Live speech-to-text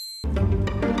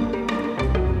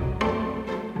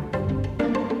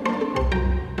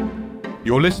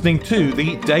You're listening to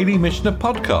the Daily Mishnah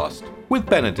Podcast with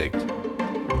Benedict.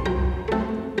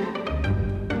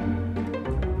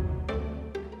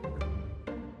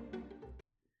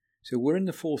 So we're in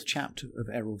the 4th chapter of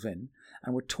Eruvin,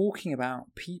 and we're talking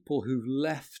about people who've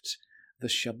left the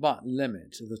Shabbat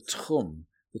limit, the Tchum,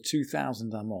 the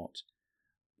 2,000 amot,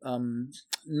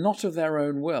 not of their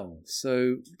own will.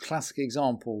 So, classic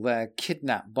example, they're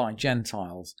kidnapped by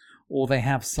Gentiles, or they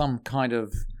have some kind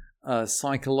of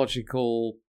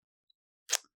psychological,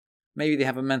 maybe they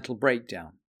have a mental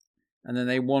breakdown, and then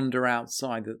they wander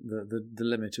outside the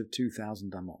limit of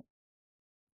 2,000 amot.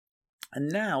 And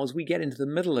now, as we get into the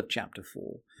middle of chapter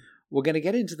 4, we're going to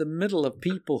get into the middle of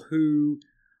people who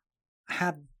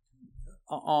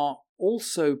are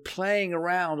also playing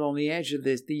around on the edge of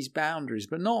these boundaries,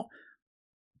 but not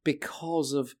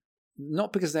because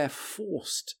they're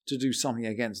forced to do something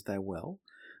against their will,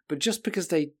 but just because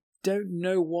they don't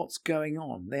know what's going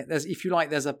on.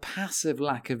 There's a passive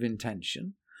lack of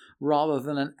intention rather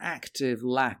than an active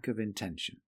lack of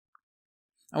intention.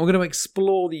 And we're going to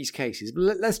explore these cases.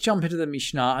 But let's jump into the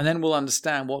Mishnah, and then we'll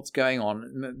understand what's going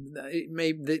on.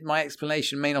 My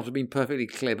explanation may not have been perfectly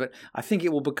clear, but I think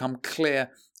it will become clear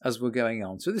as we're going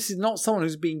on. So this is not someone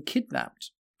who's being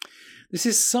kidnapped. This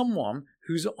is someone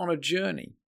who's on a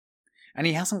journey, and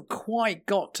he hasn't quite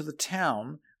got to the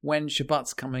town when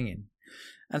Shabbat's coming in.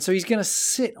 And so he's going to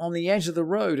sit on the edge of the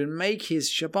road and make his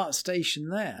Shabbat station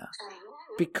there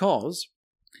because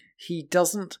he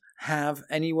doesn't have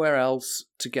anywhere else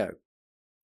to go.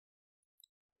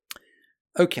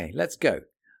 Okay, let's go.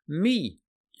 Misha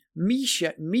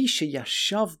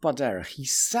yashav baderech. He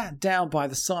sat down by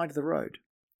the side of the road.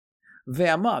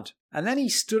 Ve'amad, and then he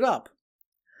stood up.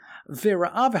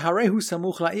 Ve'ra'av harehu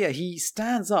samuch la'ir. He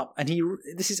stands up, and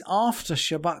this is after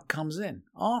Shabbat comes in.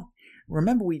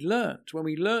 Remember, when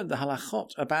we learned the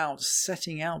halachot about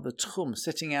setting out the tchum,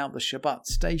 setting out the Shabbat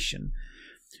station.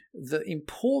 The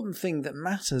important thing that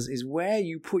matters is where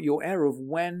you put your eruv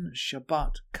when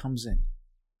Shabbat comes in.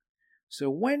 So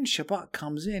when Shabbat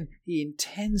comes in, he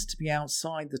intends to be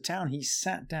outside the town. He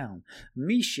sat down.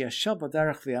 He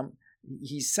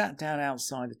sat down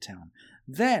outside the town.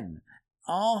 Then,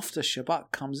 after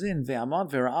Shabbat comes in,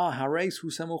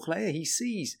 he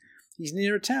sees he's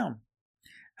near a town.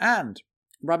 And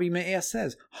Rabbi Meir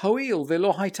says, Hoil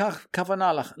velo haytach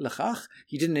kavana lechach.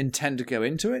 He didn't intend to go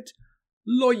into it.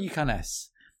 Lo yikanes.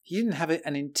 He didn't have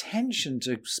an intention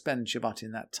to spend Shabbat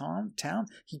in that town.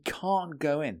 He can't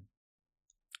go in.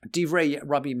 Divrei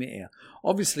Rabbi Meir.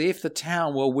 Obviously, if the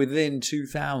town were within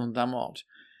 2,000 amot,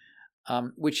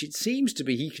 which it seems to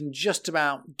be, he can just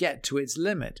about get to its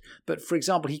limit. But, for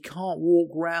example, he can't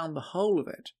walk round the whole of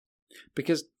it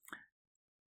because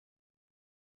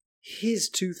his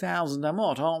 2,000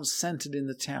 amot aren't centered in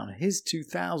the town. His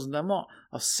 2,000 amot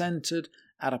are centered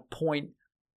at a point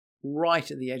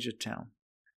right at the edge of town.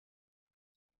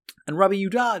 And Rabbi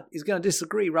Yudah is going to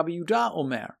disagree. Rabbi Yudah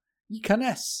Omer,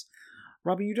 Yikanes.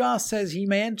 Rabbi Yudah says he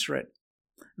may enter it.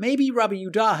 Maybe Rabbi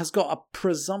Yudah has got a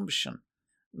presumption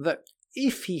that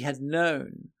if he had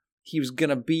known he was going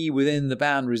to be within the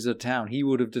boundaries of the town, he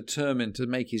would have determined to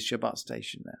make his Shabbat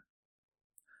station there.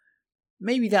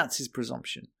 Maybe that's his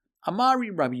presumption. Amari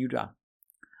Rabbi Yudah.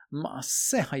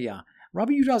 Ma'asehaya.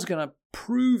 Rabbi Yudah is going to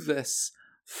prove this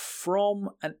from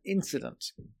an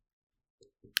incident.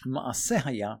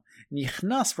 Ma'asehaya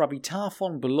nichnas Rabbi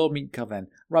Tarfon below mitkaven.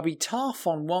 Rabbi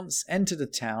Tarfon once entered a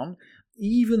town,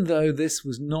 even though this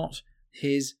was not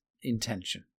his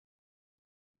intention.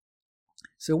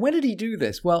 So when did he do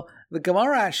this? Well, the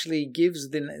Gemara actually gives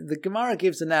the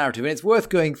narrative, and it's worth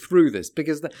going through this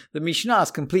because the Mishnah is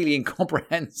completely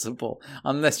incomprehensible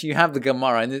unless you have the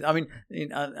Gemara.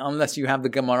 Unless you have the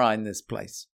Gemara in this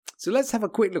place. So let's have a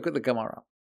quick look at the Gemara.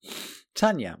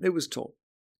 Tanya, it was taught.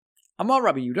 Amar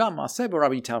Rabbi Yudah Ma'aseh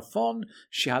Rabbi Tarfon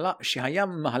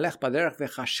Shehayam Mahalech Baderech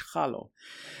Vechashchalo.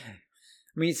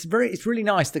 It's really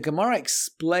nice. The Gemara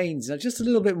explains just a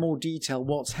little bit more detail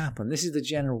what's happened. This is the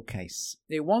general case.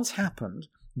 It once happened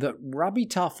that Rabbi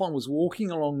Tarfon was walking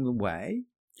along the way,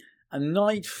 and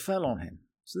night fell on him.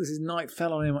 So this is night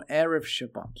fell on him on Erev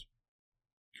Shabbat.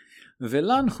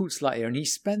 Velan chutz la'ir, and he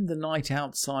spent the night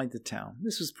outside the town.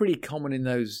 This was pretty common in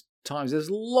those times. There's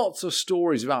lots of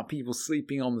stories about people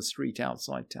sleeping on the street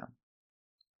outside town.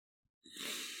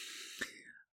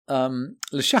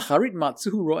 L'shacharit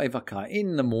matzuhu ro'evaka.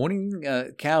 In the morning,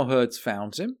 cowherds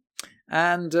found him,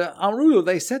 and Amru,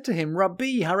 they said to him,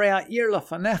 Rabbi harei ha'ir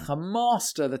lafanecha,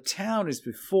 Master, the town is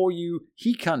before you.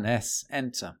 Hikanes,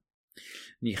 enter.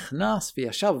 Nichnas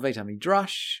v'yashav beit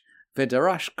hamidrash.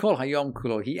 Vedarash kol hayom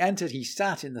kulo. He entered, he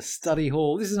sat in the study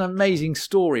hall. This is an amazing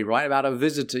story, right, about a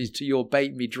visitor to your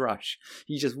Beit Midrash.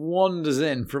 He just wanders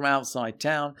in from outside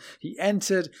town. He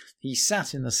entered, he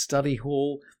sat in the study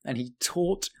hall, and he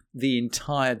taught the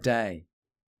entire day.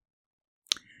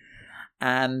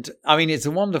 And I mean, it's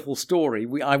a wonderful story.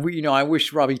 I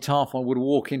wish Rabbi Tarfon would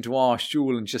walk into our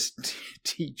shul and just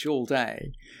teach all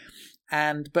day.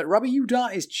 But Rabbi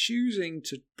Yehuda is choosing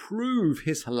to prove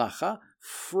his halacha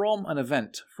from an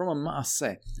event, from a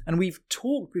maaseh. And we've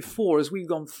talked before, as we've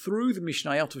gone through the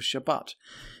Mishnayot of Shabbat,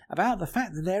 about the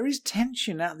fact that there is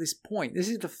tension at this point. This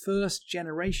is the first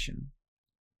generation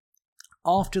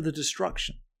after the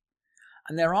destruction.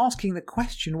 And they're asking the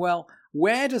question, well,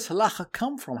 where does halacha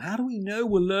come from? How do we know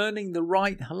we're learning the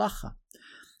right halacha?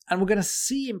 And we're going to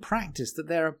see in practice that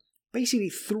there are basically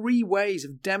three ways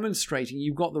of demonstrating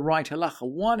you've got the right halacha.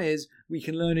 One is we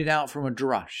can learn it out from a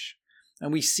drash,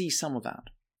 and we see some of that.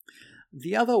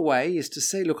 The other way is to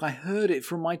say, look, I heard it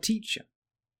from my teacher.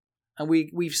 And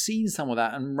we've seen some of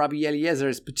that, and Rabbi Eliezer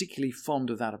is particularly fond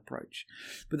of that approach.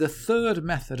 But the third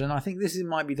method, and I think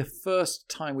might be the first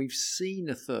time we've seen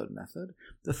a third method,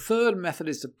 the third method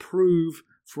is to prove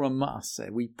from a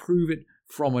maaseh. We prove it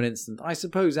from an instant. I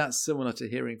suppose that's similar to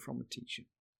hearing from a teacher.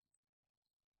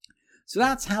 So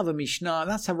that's how the Mishnah,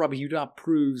 that's how Rabbi Yehuda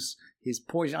proves his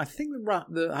point. I think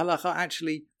the halacha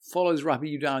actually follows Rabbi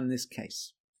Yehuda in this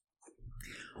case.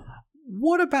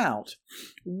 What about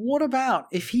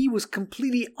if he was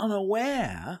completely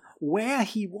unaware where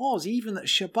he was, even that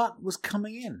Shabbat was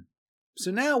coming in? So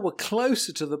now we're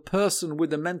closer to the person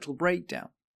with the mental breakdown.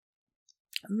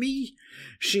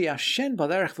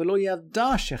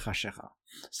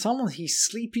 Someone, he's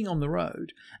sleeping on the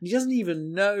road and he doesn't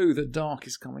even know that dark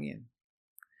is coming in.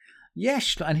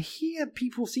 Yeshlo, and here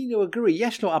people seem to agree.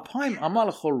 Yeshlo apayim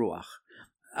amal chol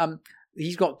ruach.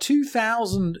 He's got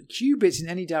 2,000 cubits in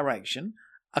any direction,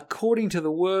 according to the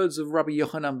words of Rabbi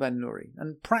Yochanan ben Nuri.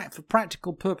 And for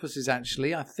practical purposes,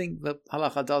 actually, I think the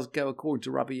halacha does go according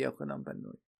to Rabbi Yochanan ben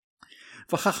Nuri.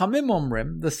 For Chachamim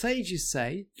Omrim, the sages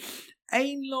say,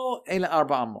 Ein lo ela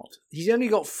arba amot. He's only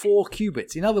got 4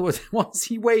 cubits. In other words, once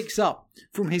he wakes up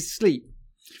from his sleep,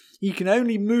 he can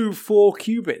only move 4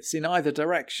 cubits in either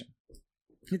direction.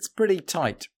 It's pretty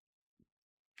tight.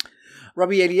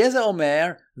 Rabbi Eliezer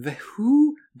Omer,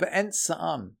 Vehu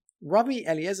be'entza'an. Rabbi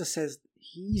Eliezer says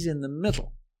he's in the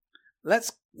middle.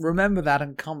 Let's remember that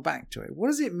and come back to it. What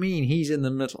does it mean he's in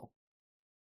the middle?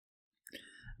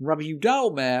 Rabbi Yehuda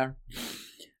Omer,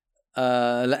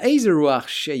 La'ezer ruach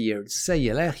sheyir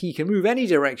seyelech. He can move any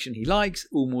direction he likes.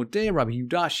 Umodeh Rabbi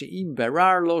Yehuda she'im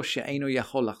berar lo she'eno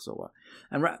yachol lachzor.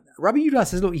 And Rabbi Yehuda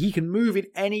says, look, he can move in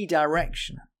any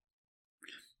direction.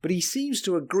 But he seems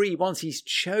to agree once he's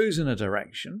chosen a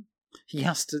direction, he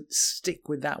has to stick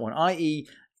with that one, i.e.,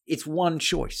 it's one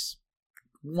choice.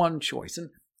 One choice.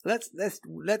 And let's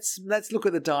look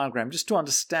at the diagram just to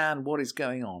understand what is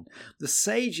going on. The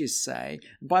sages say,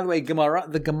 and by the way,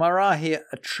 the Gemara here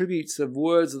attributes the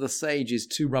words of the sages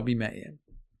to Rabbi Meir.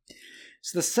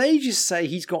 So the sages say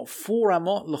he's got 4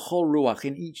 amot l'chol ruach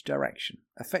in each direction.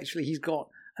 Effectively, he's got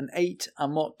an 8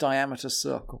 amot diameter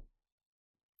circle.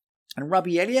 And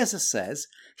Rabbi Eliezer says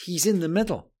he's in the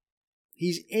middle.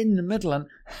 He's in the middle. And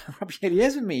Rabbi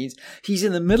Eliezer means he's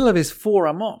in the middle of his 4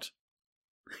 amot.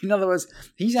 In other words,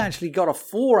 he's actually got a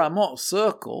 4 amot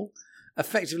circle,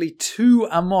 effectively 2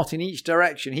 amot in each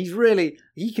direction. He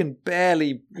can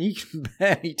barely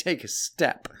take a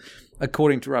step,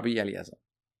 according to Rabbi Eliezer.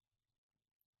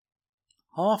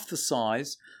 Half the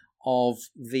size of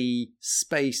the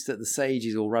space that the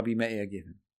sages or Rabbi Meir give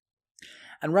him.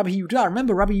 And Rabbi Yehuda,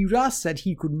 remember, Rabbi Yehuda said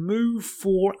he could move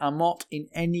 4 amot in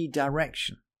any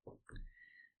direction.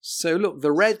 So look,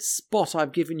 the red spot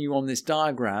I've given you on this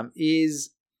diagram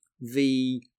is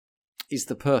the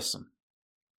person.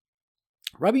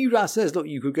 Rabbi Yehuda says, look,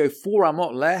 you could go 4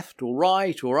 amot left or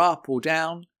right or up or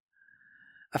down.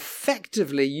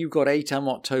 Effectively, you've got 8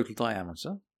 amot total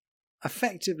diameter.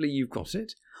 Effectively, you've got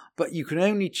it, but you can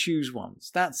only choose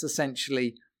once. That's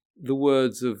essentially the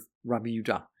words of Rabbi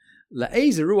Yehuda.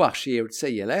 La'ezer ruach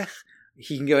she'yirtzeh yelech.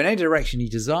 He can go in any direction he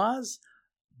desires,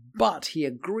 but he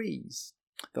agrees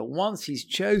that once he's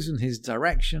chosen his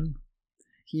direction,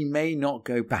 he may not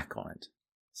go back on it.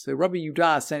 So Rabbi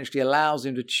Yehuda essentially allows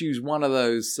him to choose one of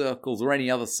those circles or any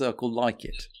other circle like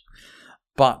it.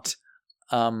 But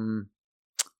one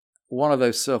of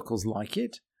those circles like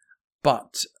it,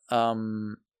 but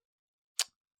only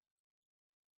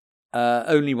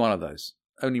one of those.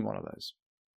 Only one of those.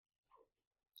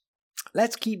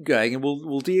 Let's keep going, and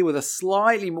we'll deal with a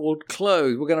slightly more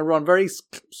close. We're going to run very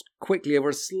quickly over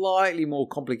a slightly more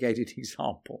complicated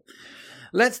example.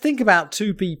 let's think about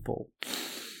two people,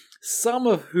 some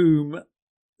of whom,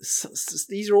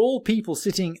 these are all people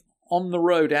sitting on the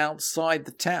road outside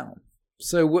the town.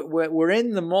 So we're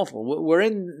in the model. We're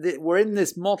in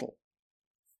this model.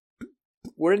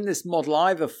 We're in this model,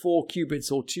 either 4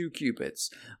 cubits or 2 cubits.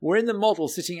 We're in the model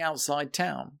sitting outside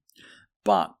town.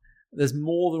 But there's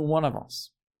more than one of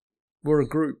us. We're a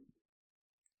group.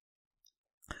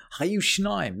 Hayu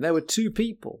Shnaim, there were 2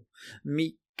 people.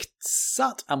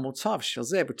 Miktsat amotav shel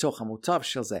zeh b'toch amotav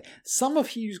shel zeh. Some of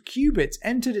his cubits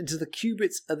entered into the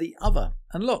cubits of the other.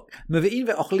 And look, meve'in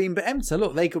ve'ochlim be'emtza.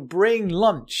 Look, they could bring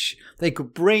lunch. They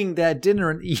could bring their dinner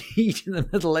and eat in the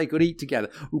middle. They could eat together.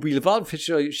 U'bilvad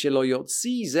shelo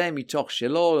yotzi zeh mitoch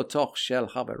shelo l'toch shel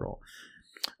havero.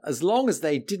 As long as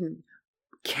they didn't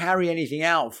carry anything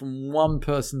out from one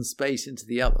person's space into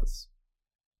the others.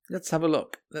 Let's have a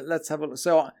look.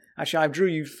 So actually, I've drew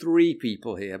you 3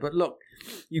 people here, but look,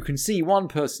 you can see one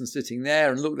person sitting there,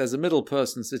 and look, there's a middle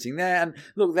person sitting there, and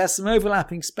look, there's some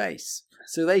overlapping space.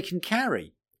 So they can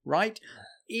carry, right,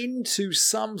 into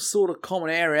some sort of common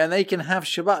area, and they can have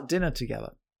Shabbat dinner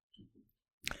together.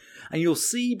 And you'll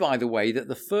see, by the way, that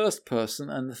the first person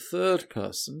and the third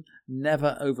person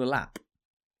never overlap.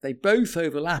 They both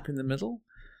overlap in the middle,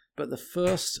 but the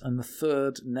first and the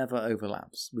third never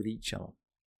overlaps with each other.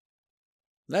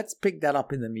 Let's pick that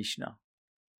up in the Mishnah.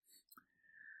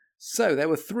 So there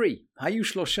were 3. Hayu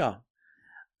shlosha.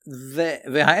 The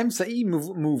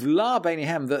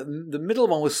middle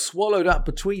one was swallowed up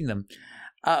between them.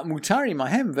 Mutari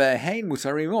mahem ve'hein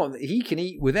mutarim. He can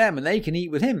eat with them and they can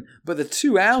eat with him. But the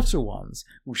 2 outer ones,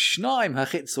 ushnaim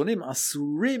hachitzonim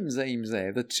asurim zeim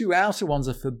zeh. The 2 outer ones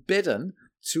are forbidden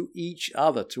to each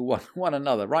other, to one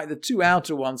another. Right? The 2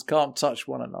 outer ones can't touch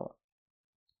one another.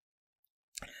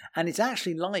 And it's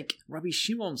actually like Rabbi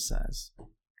Shimon says,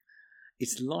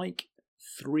 it's like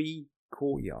 3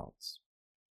 courtyards.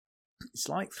 It's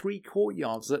like 3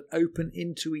 courtyards that open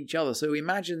into each other. So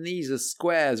imagine these as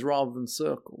squares rather than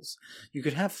circles. You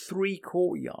could have 3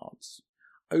 courtyards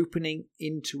opening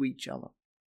into each other.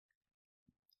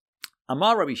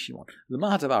 Amar Rabbi Shimon,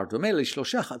 l'mahatavar domeh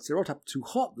l'shlosha chatzirot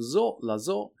haptuchot zo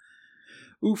lazo.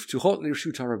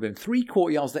 3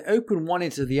 courtyards, they open one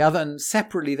into the other, and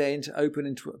separately they open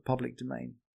into a public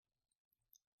domain.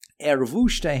 The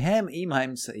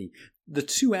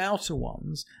 2 outer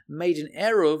ones made an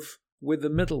eruv with the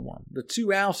middle one. The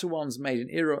 2 outer ones made an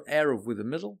eruv with the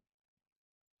middle.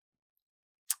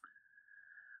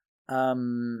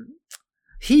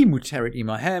 He muteret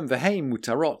imahem, v'hei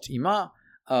mutarot ima.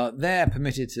 They're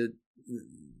permitted to...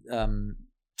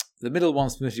 the middle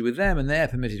one's permitted with them, and they're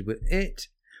permitted with it.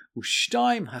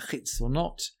 Ushtaim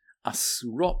hachitzonot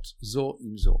asurot zo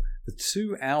imzo. The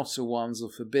 2 outer ones are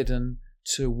forbidden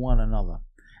to one another.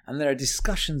 And there are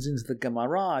discussions into the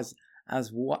Gemara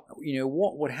as what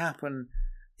would happen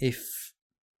if...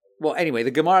 Well, anyway,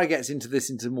 the Gemara gets into this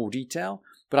into more detail,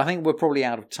 but I think we're probably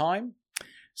out of time.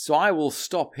 So I will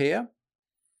stop here,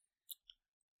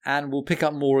 and we'll pick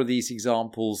up more of these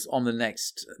examples on the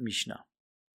next Mishnah.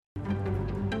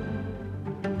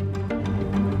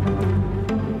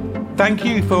 Thank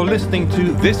you for listening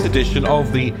to this edition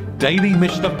of the Daily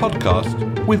Mishnah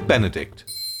Podcast with Benedict.